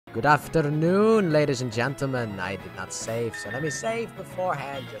Good afternoon, ladies and gentlemen. I did not save, so let me save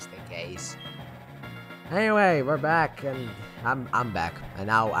beforehand just in case. Anyway, we're back, and I'm back, and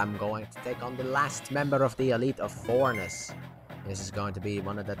now I'm going to take on the last member of the Elite of Fourness. This is going to be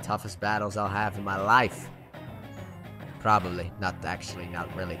one of the toughest battles I'll have in my life. Probably, not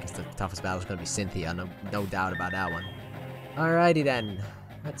really, because the toughest battle is going to be Cynthia, no doubt about that one. Alrighty then,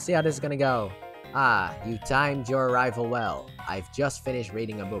 let's see how this is going to go. Ah, you timed your arrival well. I've just finished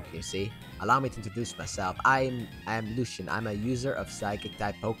reading a book, you see. Allow me to introduce myself. I am Lucian. I'm a user of Psychic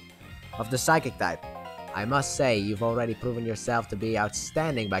type the Psychic type. I must say, you've already proven yourself to be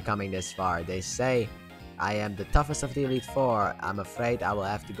outstanding by coming this far. They say I am the toughest of the Elite Four. I'm afraid I will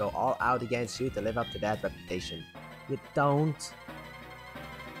have to go all out against you to live up to that reputation. You don't.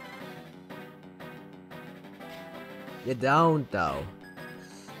 You don't, though.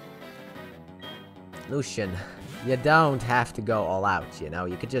 Lucian, you don't have to go all out, you know?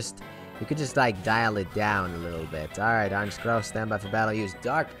 You could just like dial it down a little bit. Alright, Orange Crow, stand by for battle, use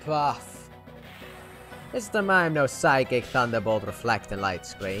Dark Puff. Mr. Mime, no Psychic, Thunderbolt, Reflect, and Light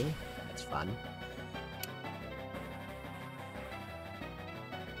Screen. That's fun.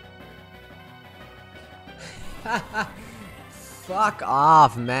 Fuck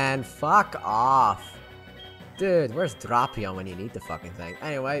off, man. Fuck off. Dude, where's Drapion when you need the fucking thing?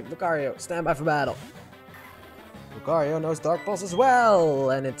 Anyway, Lucario, stand by for battle. Lucario knows Dark Pulse as well,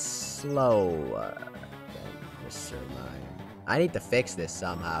 and it's slow. Mr. Mime. I need to fix this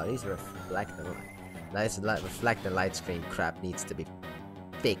somehow. These reflecting light screen crap needs to be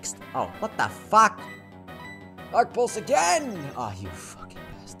fixed. Oh, what the fuck? Dark Pulse again! Oh, you fucking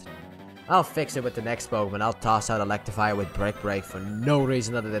bastard. I'll fix it with the next Pokemon. I'll toss out Electivire with Brick Break for no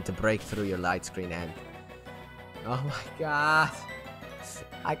reason other than to break through your light screen end. Oh my god.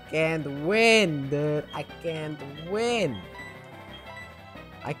 I can't win, dude. I can't win.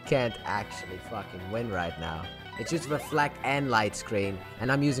 I can't actually fucking win right now. It's just Reflect and Light Screen,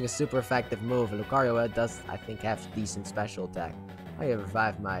 and I'm using a super effective move. Lucario does, I think, have decent special attack. Oh, you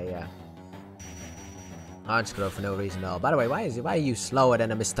revived my Orange Crow for no reason at all. By the way, why are you slower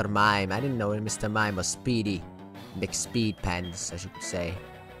than a Mr. Mime? I didn't know Mr. Mime was speedy. Big speed pens, as you could say.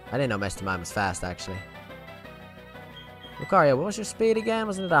 I didn't know Mr. Mime was fast, actually. Lucario, what was your speed again?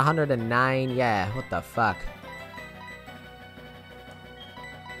 Wasn't it 109? Yeah, what the fuck?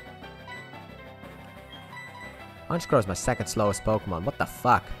 Orange Crow is my second slowest Pokemon. What the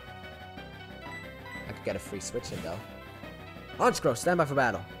fuck? I could get a free switch in, though. Orange Crow, stand by for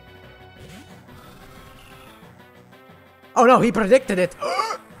battle. Oh no, he predicted it!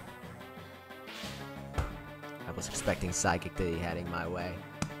 I was expecting Psychic to be heading my way.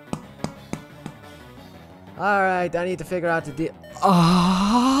 Alright, I need to figure out the deal.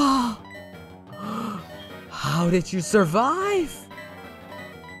 Oh! How did you survive?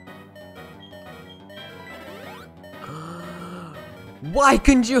 Why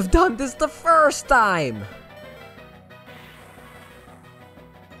couldn't you have done this the first time?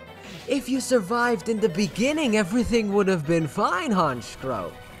 If you survived in the beginning, everything would have been fine,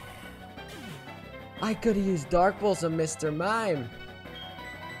 Honchcrow. I could have used Dark Pulse on Mr. Mime.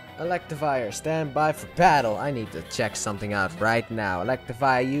 Electivire, stand by for battle. I need to check something out right now.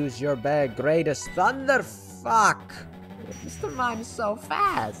 Electivire, use your greatest thunder. Fuck. Mr. Mime is so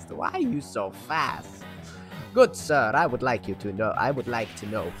fast. Why are you so fast? Good sir, I would like to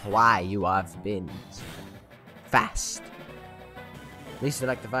know why you have been fast. At least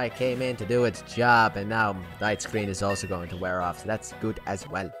Electivire came in to do its job, and now Light Screen is also going to wear off, so that's good as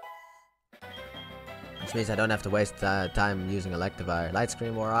well. Which means I don't have to waste time using Electivire. Light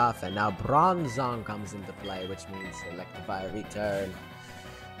Screen wore off, and now Bronzong comes into play, which means Electivire return.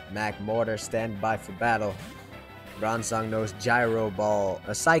 Magmortar, stand by for battle. Bronzong knows Gyro Ball,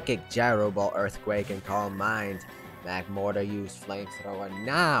 a Psychic Gyro Ball, Earthquake, and Calm Mind. Magmortar use Flamethrower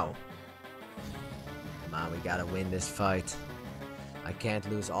now. Come on, we gotta win this fight. I can't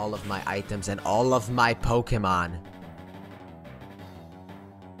lose all of my items and all of my Pokemon.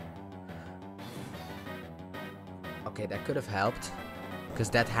 Okay, that could have helped. Because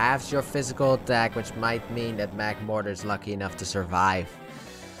that halves your physical attack, which might mean that Magmortar is lucky enough to survive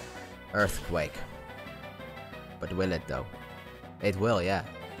Earthquake. But will it, though? It will, yeah.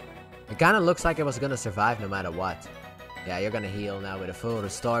 It kind of looks like it was going to survive no matter what. Yeah, you're going to heal now with a full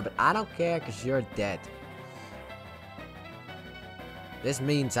restore, but I don't care because you're dead. This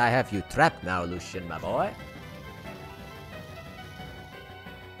means I have you trapped now, Lucian, my boy.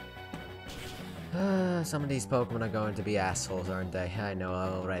 Some of these Pokemon are going to be assholes, aren't they? I know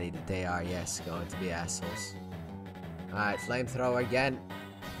already that they are, yes, going to be assholes. Alright, Flamethrower again.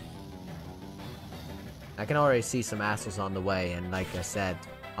 I can already see some assholes on the way, and like I said,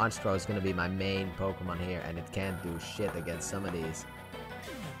 Honchkrow is gonna be my main Pokemon here, and it can't do shit against some of these.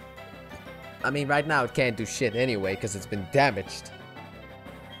 I mean, right now it can't do shit anyway, because it's been damaged.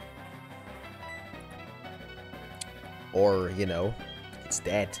 Or, you know, it's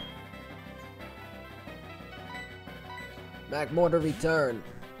dead. Magmortar return.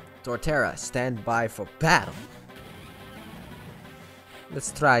 Torterra, stand by for battle.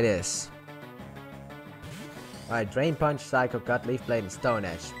 Let's try this. Alright, Drain Punch, Psycho Cut, Leaf Blade, and Stone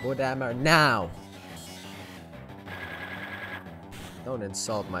Edge. Wood Hammer now! Don't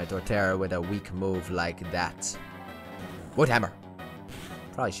insult my Torterra with a weak move like that. Wood Hammer!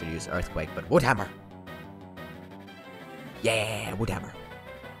 Probably should use Earthquake, but Wood Hammer! Yeah, Wood Hammer.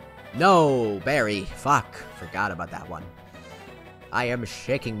 No, Barry. Fuck. Forgot about that one. I am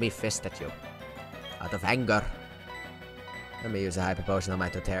shaking me fist at you. Out of anger. Let me use a Hyper Potion on my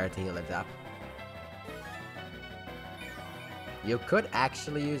Torterra to heal it up. You could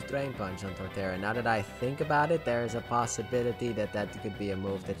actually use Drain Punch on Torterra. Now that I think about it, there is a possibility that that could be a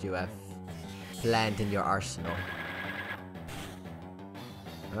move that you have planned in your arsenal.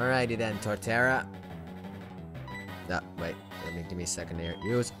 Alrighty then, Torterra. No, wait. Give me a second here.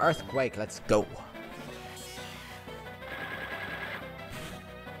 Use Earthquake. Let's go.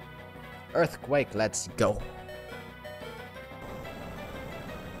 Earthquake. Let's go.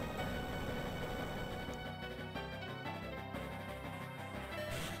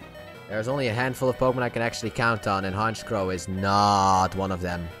 There's only a handful of Pokemon I can actually count on, and Honchkrow is not one of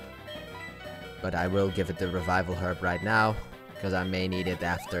them. But I will give it the Revival Herb right now, because I may need it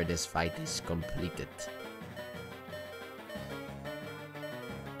after this fight is completed.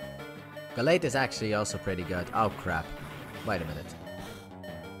 Galate is actually also pretty good. Oh crap. Wait a minute.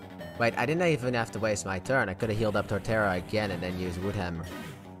 Wait, I didn't even have to waste my turn. I could have healed up Torterra again and then used Wood Hammer.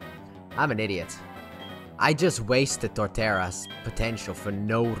 I'm an idiot. I just wasted Torterra's potential for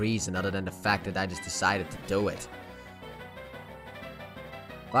no reason other than the fact that I just decided to do it.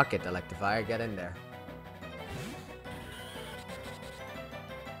 Fuck it, Electivire, get in there.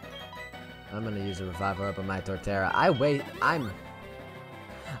 I'm gonna use a Revival Herb on my Torterra.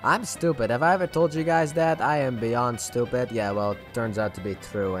 I'm stupid. Have I ever told you guys that? I am beyond stupid. Yeah, well, it turns out to be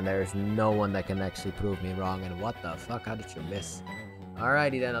true, and there is no one that can actually prove me wrong. And what the fuck? How did you miss?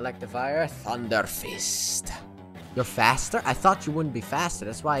 Alrighty then, Electivire. Thunder Fist. You're faster? I thought you wouldn't be faster.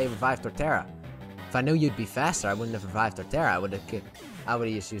 That's why I revived Torterra. If I knew you'd be faster, I wouldn't have revived Torterra. I would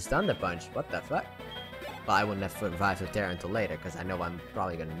have just used Thunder Punch. What the fuck? Well, I wouldn't have revived Torterra until later, because I know I'm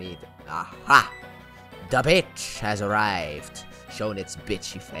probably gonna need it. Aha! The bitch has arrived. Shown its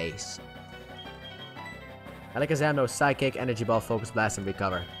bitchy face. Alakazam knows Psychic, Energy Ball, Focus Blast, and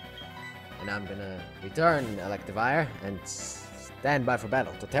Recover. And I'm gonna return Electivire and stand by for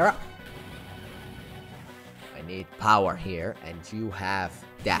battle. Torterra. I need power here, and you have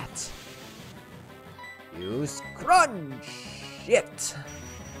that. Use Crunch! Shit!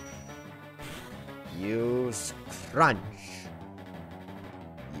 Use Crunch.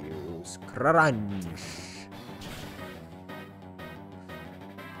 Use Crunch.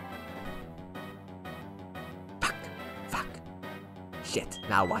 Fuck. Shit.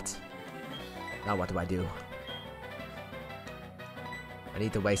 Now what? Now what do I do? I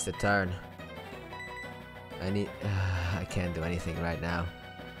need to waste a turn. I can't do anything right now.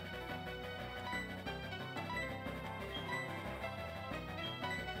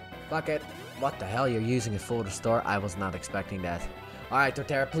 Fuck it. What the hell? You're using it full restore? I was not expecting that. Alright,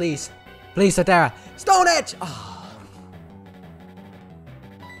 Torterra, please. Please, Torterra. Stone Edge! Oh.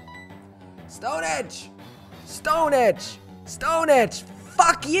 Stone Edge! Stone Edge! Stone Edge!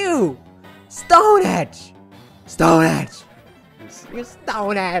 Fuck you! Stone Edge! Stone Edge!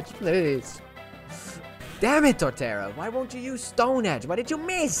 Stone Edge, please. Damn it, Torterra. Why won't you use Stone Edge? Why did you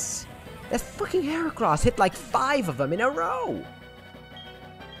miss? That fucking Heracross hit like 5 of them in a row.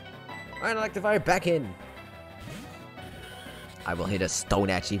 Alright, Electivire, back in. I will hit a Stone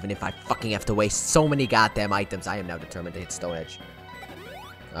Edge even if I fucking have to waste so many goddamn items. I am now determined to hit Stone Edge.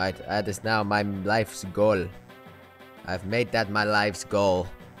 Alright, that is now my life's goal. I've made that my life's goal.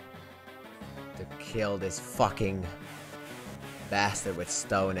 To kill this fucking bastard with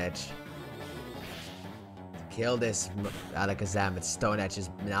Stone Edge. To kill this Alakazam with Stone Edge is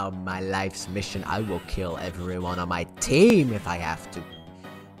now my life's mission. I will kill everyone on my team if I have to.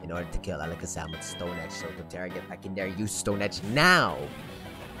 In order to kill Alakazam with Stone Edge. So Torterra, get back in there. Use Stone Edge now.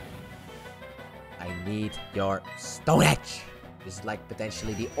 I need your Stone Edge. This is like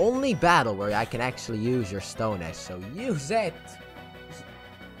potentially the only battle where I can actually use your Stone Edge. So use it.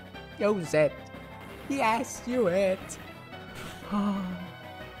 Use it. Yes, use it.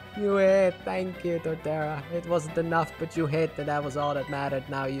 You hit. Thank you, Torterra. It wasn't enough, but you hit, and that was all that mattered.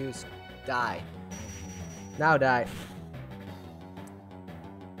 Now you die. Now die.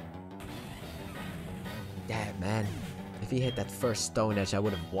 Damn, man. If he hit that first Stone Edge, I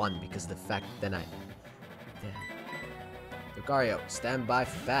would have won because of the fact that then I... Damn. Lucario, stand by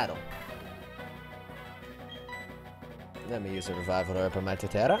for battle. Let me use a Revival Herb on my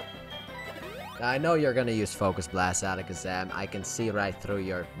Torterra. I know you're gonna use Focus Blast, Alakazam. I can see right through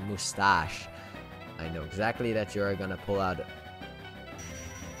your mustache. I know exactly that you're gonna pull out...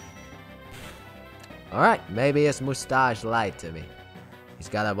 Alright, maybe his mustache lied to me. He's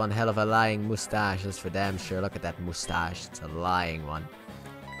got a one hell of a lying mustache, that's for damn sure. Look at that mustache, it's a lying one.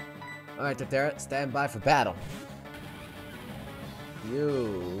 Alright, Torterra, stand by for battle.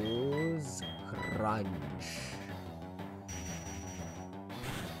 Use Crunch.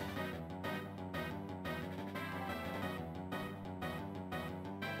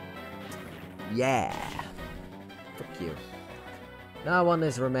 Yeah. Fuck you. Now one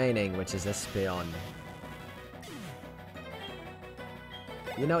is remaining, which is Espeon.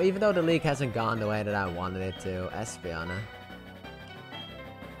 You know, even though the league hasn't gone the way that I wanted it to, Espeon, huh?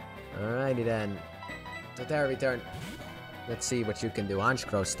 Alrighty then. Torterra, return. Let's see what you can do.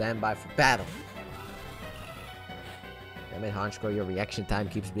 Honchkrow, stand by for battle. Damn it, Honchkrow, your reaction time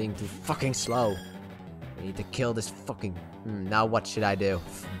keeps being too fucking slow. I need to kill this fucking... now what should I do?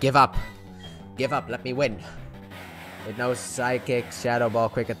 Give up. Give up, let me win. It knows Psychic, Shadow Ball,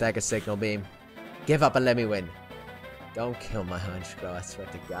 Quick Attack, a Signal Beam. Give up and let me win. Don't kill my Honchkrow, I swear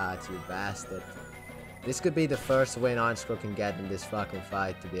to God, you bastard. This could be the first win Honchkrow can get in this fucking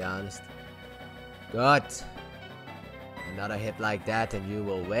fight, to be honest. Good. Another hit like that and you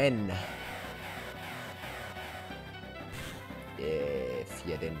will win. If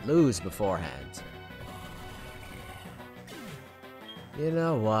you didn't lose beforehand. You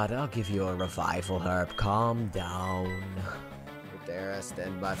know what? I'll give you a Revival Herb. Calm down. Torterra,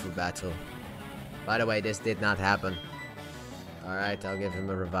 stand by for battle. By the way, this did not happen. Alright, I'll give him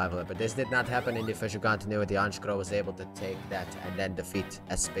a Revival Herb. But this did not happen in the official continuity. Honchkrow was able to take that and then defeat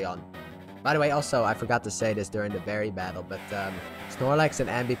Espeon. By the way, also, I forgot to say this during the berry battle, but Snorlax and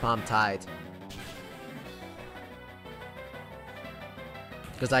Ambipom tied.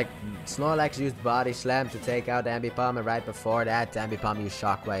 Because, like, Snorlax used Body Slam to take out Ambipom, and right before that, Ambipom used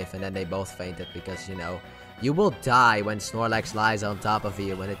Shockwave, and then they both fainted because, you know, you will die when Snorlax lies on top of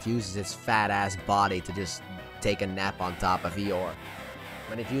you, when it uses its fat-ass body to just take a nap on top of you, or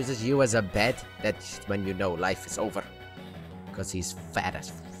when it uses you as a bed, that's when you know life is over. Because he's fat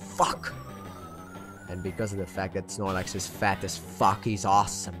as fuck. And because of the fact that Snorlax is fat as fuck, he's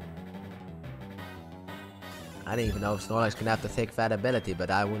awesome. I didn't even know if Snorlax can have the thick fat ability,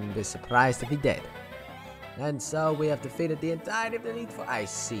 but I wouldn't be surprised if he did. And so we have defeated the entirety of the Elite Four. I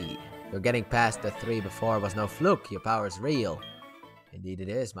see. You're getting past the 3 before was no fluke. Your power is real. Indeed it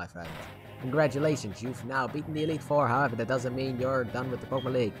is, my friend. Congratulations, you've now beaten the Elite Four. However, that doesn't mean you're done with the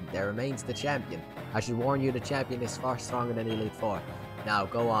Pokemon League. There remains the champion. I should warn you, the champion is far stronger than the Elite Four. Now,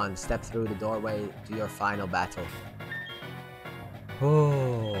 go on. Step through the doorway to your final battle.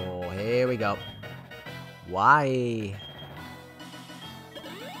 Oh, here we go. Why?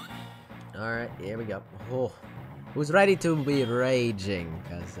 Alright, here we go. Oh, who's ready to be raging?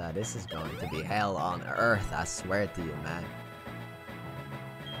 Because this is going to be hell on earth, I swear to you, man.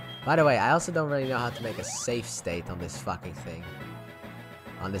 By the way, I also don't really know how to make a safe state on this fucking thing.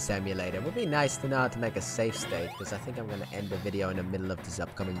 On this emulator. It would be nice to know how to make a safe state, because I think I'm going to end the video in the middle of this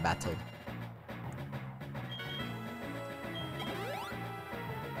upcoming battle.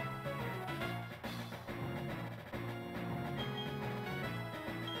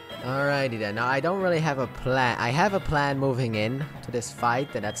 Alrighty then. Now I don't really have a plan. I have a plan moving in to this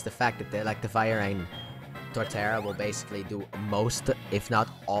fight, and that's the fact that Electivire and Torterra will basically do most, if not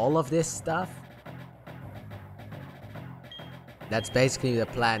all of this stuff. That's basically the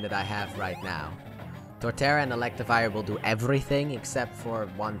plan that I have right now. Torterra and Electivire will do everything except for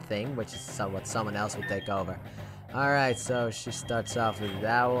one thing, which is what someone else will take over. Alright, so she starts off with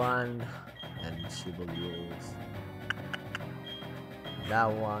that one, and she will use that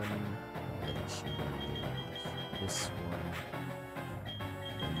one, and she will use this one,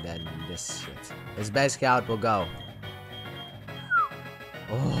 and then this shit. It's basically how it will go.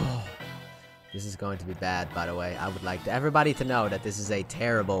 Oh, this is going to be bad, by the way. I would like everybody to know that this is a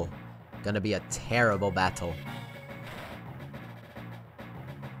terrible, gonna be a terrible battle.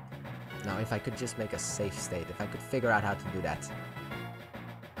 Now, if I could just make a safe state, if I could figure out how to do that.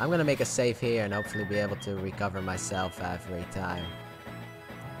 I'm gonna make a save here and hopefully be able to recover myself every time.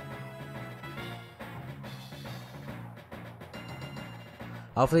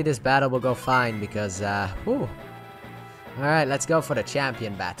 Hopefully this battle will go fine because, whew. Alright, let's go for the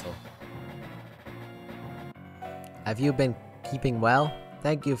champion battle. Have you been keeping well?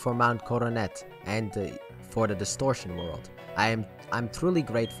 Thank you for Mount Coronet and for the Distortion World. I'm truly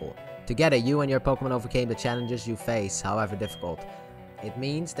grateful. Together, you and your Pokemon overcame the challenges you face, however difficult. It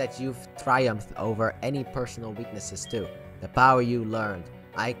means that you've triumphed over any personal weaknesses too. The power you learned,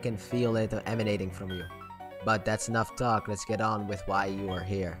 I can feel it emanating from you. But that's enough talk, let's get on with why you are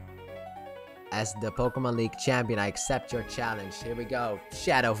here. As the Pokemon League champion, I accept your challenge. Here we go.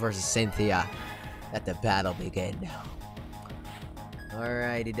 Shadow versus Cynthia. Let the battle begin.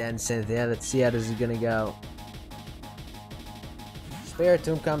 Alrighty then, Cynthia. Let's see how this is gonna go.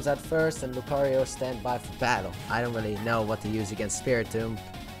 Spiritomb comes out first, and Lucario stand by for battle. I don't really know what to use against Spiritomb.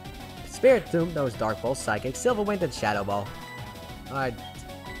 Spiritomb knows Dark Pulse, Psychic, Silver Wind, and Shadow Ball. Alright,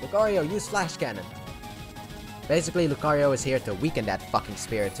 Lucario, use Flash Cannon. Basically, Lucario is here to weaken that fucking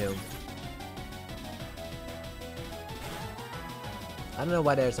Spiritomb. I don't know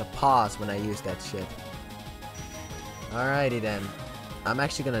why there's a pause when I use that shit. Alrighty then. I'm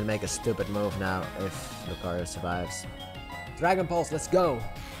actually gonna make a stupid move now if Lucario survives. Dragon Pulse, let's go!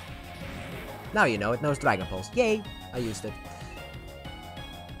 Now you know it knows Dragon Pulse. Yay! I used it.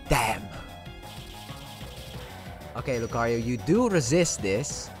 Damn! Okay, Lucario, you do resist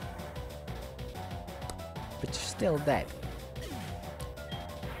this. But you're still dead.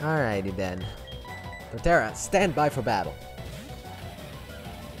 Alrighty then. Torterra, stand by for battle.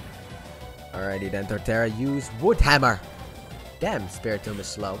 Alrighty then, Torterra, use Wood Hammer. Damn, Spiritomb is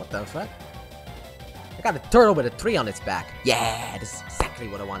slow. What the fuck? I got a turtle with a tree on its back. Yeah, this is exactly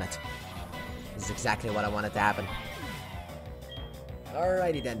what I wanted. This is exactly what I wanted to happen.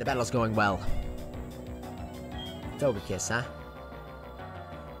 Alrighty then, the battle's going well. Togekiss, huh?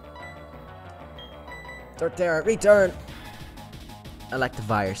 Torterra, return!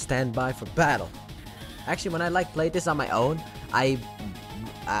 Electivire, stand by for battle. Actually, when I play this on my own, I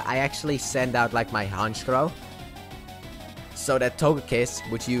actually send out like my Honchkrow, so that Togekiss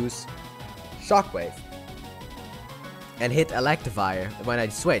would use Shockwave and hit Electivire when I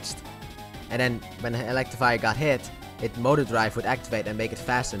switched. And then when Electivire got hit, Motor Drive would activate and make it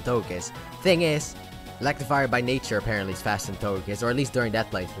faster than Togekiss. Thing is, Electivire by nature apparently is faster than Togekiss, or at least during that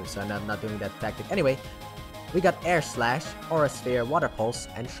playthrough, so I'm not doing that tactic. Anyway, we got Air Slash, Aura Sphere, Water Pulse,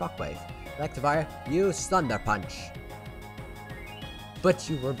 and Shockwave. Electivire, use Thunder Punch. But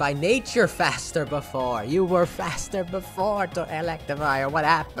you were by nature faster before. You were faster before to Electivire. What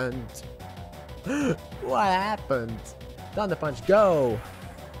happened? What happened? Thunder Punch, go!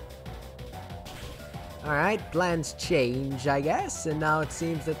 Alright, plans change, I guess. And now it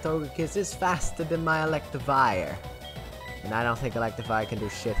seems that Togekiss is faster than my Electivire. And I don't think Electivire can do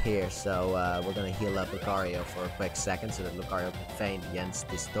shit here. So we're gonna heal up Lucario for a quick second so that Lucario can feint against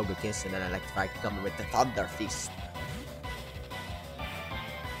this Togekiss. And then Electivire can come in with the Thunder Feast.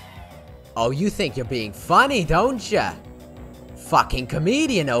 Oh, you think you're being funny, don't ya? Fucking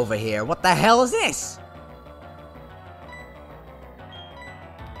comedian over here. What the hell is this?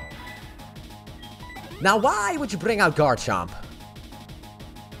 Now, why would you bring out Garchomp?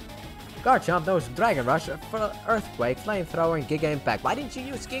 Garchomp knows Dragon Rush for Earthquake, Flamethrower, and Giga Impact. Why didn't you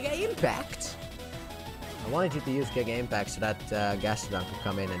use Giga Impact? I wanted you to use Giga Impact so that Gastrodon could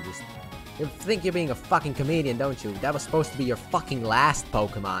come in and just... You think you're being a fucking comedian, don't you? That was supposed to be your fucking last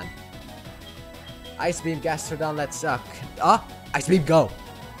Pokemon. Ice Beam, Gastrodon, let's suck. Ah! Ice Beam, go!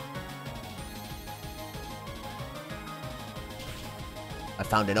 I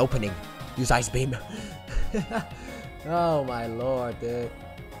found an opening. Use Ice Beam. Oh my lord, dude.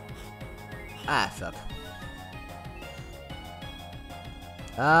 Ah, fuck.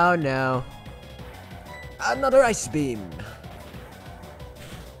 Oh no. Another Ice Beam.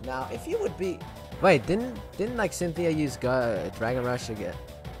 Now, if you would be... Wait, didn't like Cynthia use Dragon Rush again?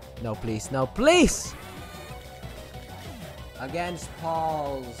 No, please. No, please! Against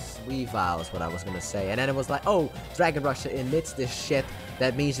Paul's Weavile is what I was gonna say. And then it was like, oh, Dragon Rush emits this shit.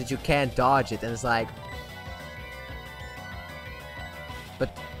 That means that you can't dodge it. And it's like...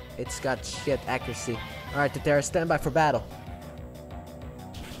 But it's got shit accuracy. Alright, Torterra, stand by for battle.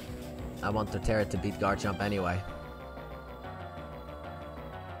 I want Torterra to beat Garchomp anyway.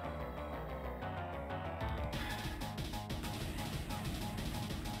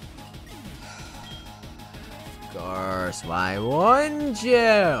 Of course, why wouldn't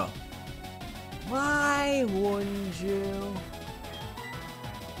you? Why wouldn't you?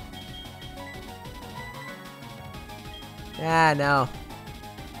 Yeah, no.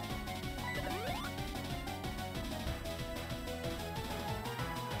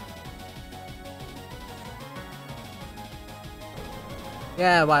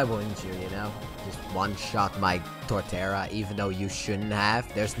 Yeah, why wouldn't you, you know? Just one-shot my Torterra, even though you shouldn't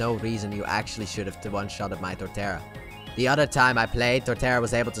have. There's no reason you actually should have one-shotted my Torterra. The other time I played, Torterra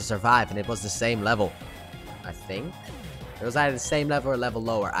was able to survive, and it was the same level. I think. It was either the same level or a level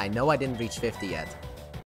lower. I know I didn't reach 50 yet.